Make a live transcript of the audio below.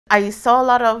I saw a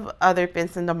lot of other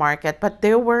pins in the market, but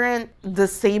they weren't the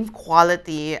same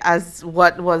quality as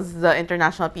what was the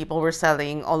international people were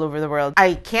selling all over the world.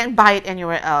 I can't buy it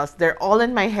anywhere else. They're all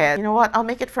in my head. You know what? I'll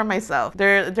make it for myself.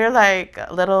 They're like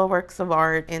little works of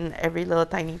art in every little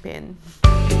tiny pin.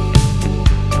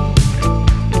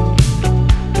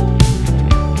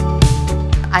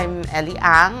 I'm Elly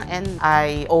Ang and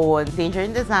I own Danger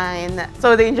in Design.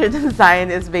 So Danger in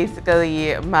Design is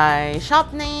basically my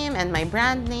shop name and my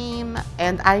brand name.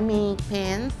 And I make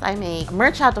pins, I make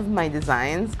merch out of my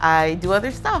designs. I do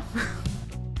other stuff.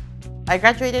 I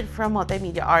graduated from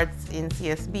Multimedia Arts in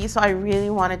CSB, so I really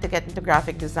wanted to get into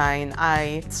graphic design.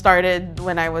 I started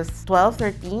when I was 12,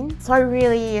 13, so I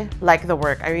really like the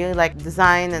work. I really like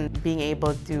design and being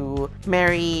able to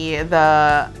marry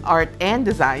the art and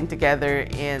design together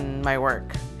in my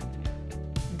work.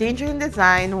 Danger in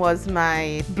Design was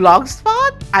my blog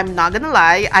spot. I'm not gonna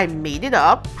lie, I made it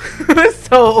up.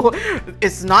 So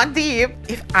it's not deep.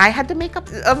 If I had to make up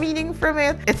a meaning from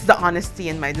it, it's the honesty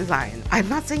in my design. I'm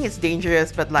not saying it's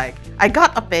dangerous, but like, I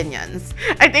got opinions.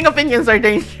 I think opinions are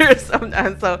dangerous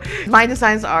sometimes. So my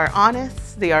designs are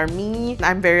honest, they are me.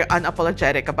 I'm very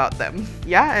unapologetic about them.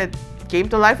 Yeah, it came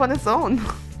to life on its own.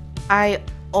 I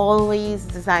always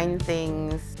design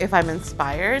things if I'm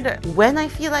inspired. When I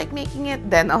feel like making it,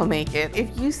 then I'll make it.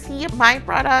 If you see my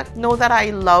product, know that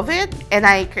I love it and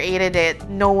I created it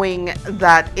knowing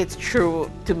that it's true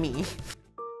to me.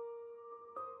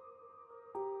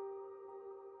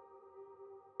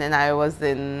 And I was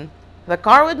in the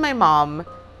car with my mom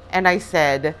and I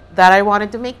said that I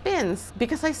wanted to make pins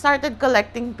because I started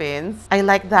collecting pins. I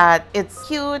like that it's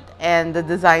cute and the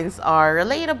designs are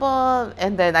relatable,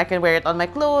 and then I can wear it on my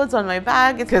clothes, on my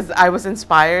bag, because I was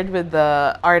inspired with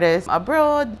the artists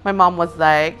abroad. My mom was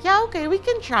like, yeah, okay, we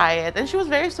can try it. And she was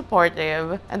very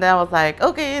supportive. And then I was like,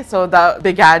 okay, so that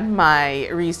began my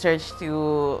research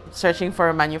to searching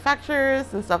for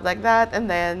manufacturers and stuff like that. And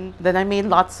then I made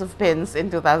lots of pins in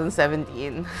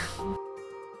 2017.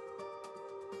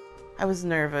 I was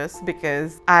nervous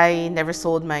because I never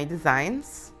sold my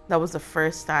designs. That was the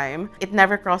first time. It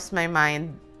never crossed my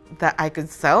mind that I could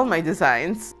sell my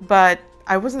designs, but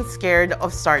I wasn't scared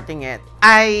of starting it.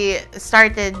 I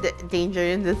started Danger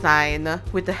in Design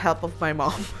with the help of my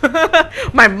mom.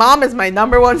 My mom is my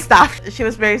 #1 staff. She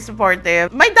was very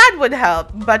supportive. My dad would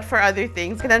help, but for other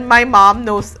things. And then my mom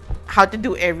knows how to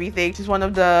do everything. She's one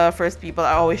of the first people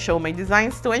I always show my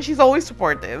designs to, and she's always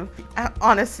supportive.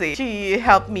 Honestly, she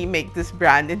helped me make this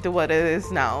brand into what it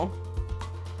is now.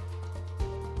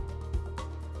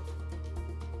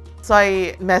 So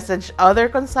I messaged other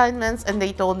consignments and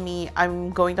they told me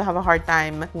I'm going to have a hard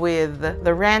time with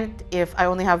the rent if I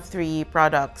only have 3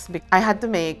 products. I had to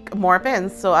make more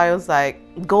pins, so I was like,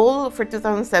 goal for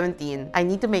 2017, I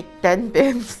need to make 10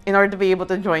 pins in order to be able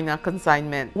to join a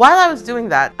consignment. While I was doing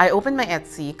that, I opened my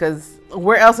Etsy because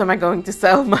where else am I going to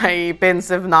sell my pins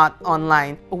if not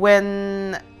online?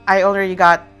 When I already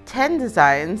got 10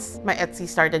 designs, my Etsy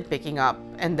started picking up,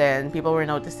 and then people were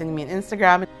noticing me on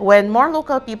Instagram. When more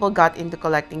local people got into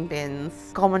collecting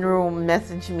pins, Common Room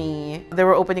messaged me. They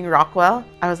were opening Rockwell.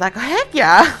 I was like, heck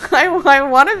yeah, I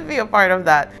wanted to be a part of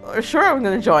that. Sure, I'm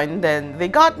gonna join. Then they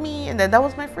got me, and then that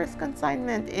was my first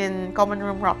consignment in Common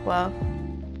Room Rockwell.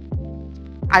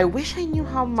 I wish I knew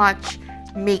how much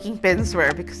making pins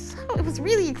were because it was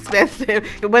really expensive.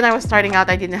 When I was starting out,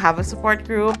 I didn't have a support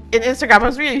group. In Instagram, I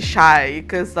was really shy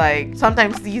because like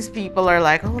sometimes these people are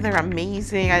like, oh, they're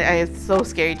amazing. It's so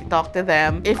scary to talk to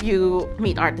them. If you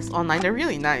meet artists online, they're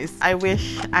really nice. I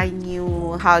wish I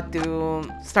knew how to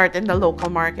start in the local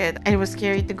market. And it was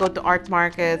scary to go to art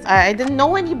markets. I didn't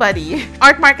know anybody.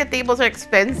 Art market tables are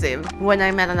expensive. When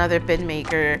I met another pin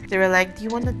maker, they were like, do you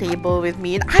want a table with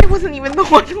me? And I wasn't even the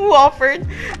one who offered.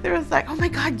 They was like, oh my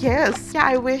god, yes. Yeah,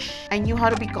 I wish I knew how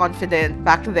to be confident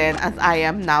back then as I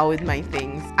am now with my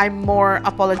things. I'm more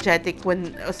apologetic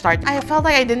when starting. I felt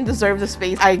like I didn't deserve the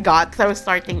space I got because I was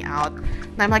starting out.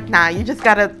 And I'm like, nah, you just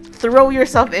gotta throw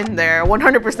yourself in there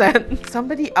 100%.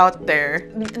 Somebody out there,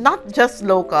 not just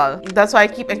local. That's why I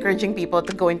keep encouraging people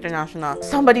to go international.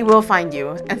 Somebody will find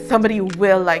you and somebody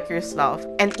will like your stuff.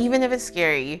 And even if it's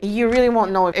scary, you really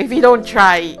won't know. If you don't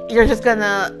try, you're just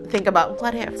gonna think about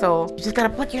what if. So you just gotta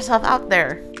put yourself out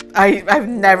there. I've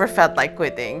never felt like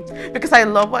quitting because I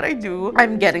love what I do.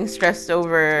 I'm getting stressed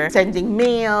over sending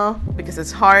mail because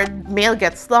it's hard. Mail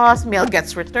gets lost, mail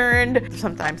gets returned.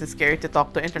 Sometimes it's scary to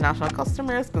talk to international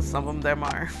customers because some of them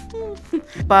are.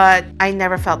 But I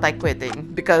never felt like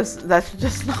quitting because that's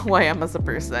just not who I am as a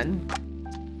person.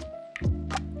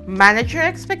 Manage your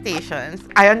expectations.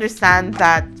 I understand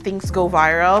that things go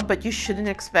viral, but you shouldn't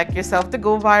expect yourself to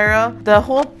go viral. The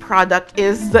whole product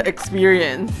is the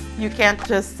experience. You can't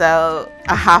just sell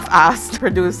a half-assed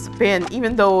produced pin,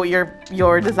 even though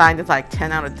your design is like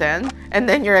 10 out of 10, and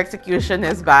then your execution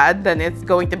is bad, then it's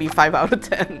going to be 5 out of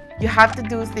 10. You have to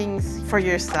do things for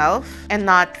yourself and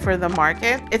not for the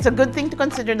market. It's a good thing to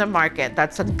consider the market.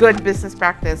 That's a good business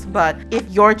practice, but if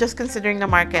you're just considering the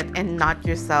market and not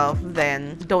yourself,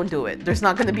 then don't do it. There's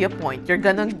not gonna be a point. You're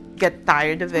gonna get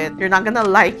tired of it. You're not gonna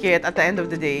like it at the end of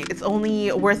the day. It's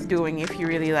only worth doing if you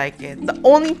really like it. The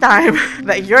only time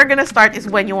that you're gonna start is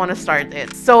when you want to start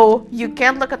it. So you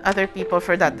can't look at other people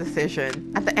for that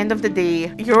decision. At the end of the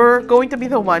day, you're going to be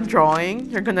the one drawing,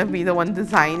 you're gonna be the one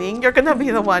designing, you're gonna be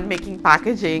the one making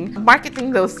packaging,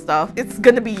 marketing those stuff. It's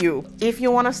gonna be you. If you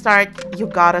want to start, you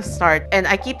gotta start. And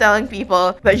I keep telling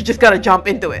people that you just gotta jump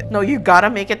into it. No, you gotta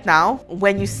make it now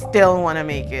when you still want to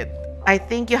make it. I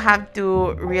think you have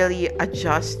to really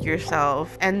adjust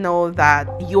yourself and know that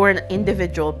you're an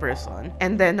individual person.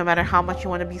 And then no matter how much you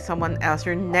want to be someone else,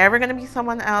 you're never going to be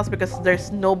someone else because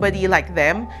there's nobody like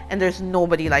them and there's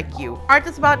nobody like you. Art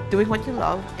is about doing what you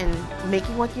love and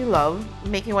making what you love,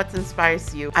 making what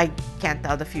inspires you. I can't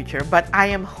tell the future, but I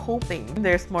am hoping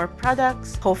there's more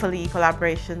products, hopefully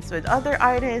collaborations with other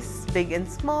artists, big and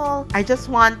small. I just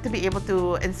want to be able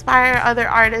to inspire other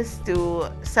artists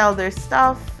to sell their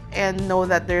stuff and know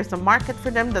that there's a market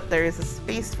for them, that there is a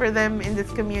space for them in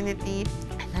this community.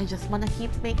 And I just want to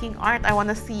keep making art. I want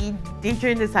to see Danger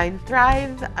in Design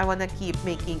thrive. I want to keep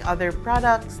making other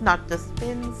products, not just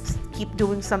pins. Keep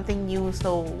doing something new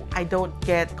so I don't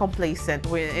get complacent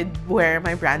with where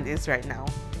my brand is right now.